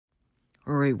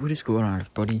Alright, what is going on,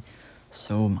 everybody?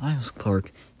 So, Miles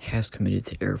Clark has committed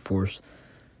to Air Force,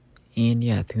 and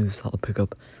yeah, I think this is a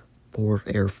pickup for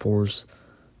Air Force.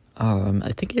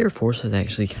 I think Air Force has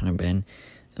actually kind of been,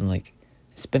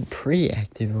 it's been pretty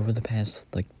active over the past,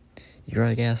 year,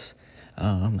 I guess.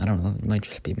 I don't know, it might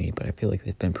just be me, but I feel like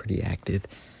they've been pretty active,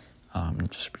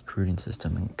 just recruiting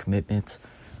system and commitments.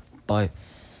 But,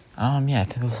 yeah, I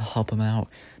think this will help him out.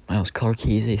 Miles Clark,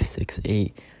 he's a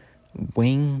 6'8"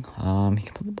 wing. He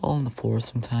can put the ball on the floor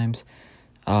sometimes.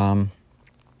 But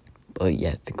yeah,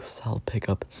 I think this is a solid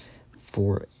pickup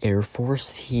for Air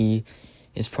Force. He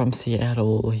is from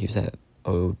Seattle. He was at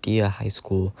Odia High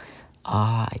School.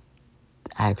 I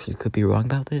actually could be wrong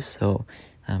about this, so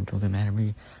don't get mad at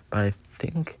me. But I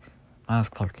think Miles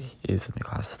Clark is in the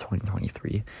class of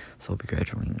 2023, so he'll be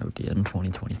graduating Odia in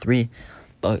 2023.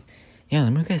 But yeah, let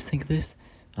me know what you guys think of this.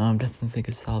 Definitely think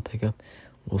it's a solid pickup.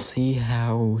 We'll see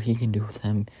how he can do with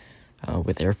them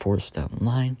with Air Force down the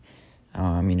line.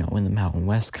 In the Mountain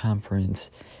West Conference.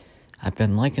 I've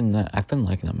been liking the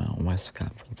Mountain West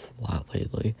Conference a lot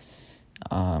lately.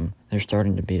 They're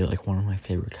starting to be like one of my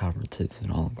favorite conferences in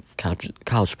all of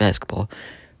college basketball.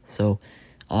 So,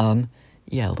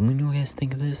 yeah, let me know what you guys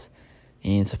think of this,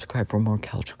 and subscribe for more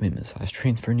college commitment /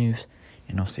 transfer news,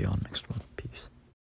 and I'll see you on the next one.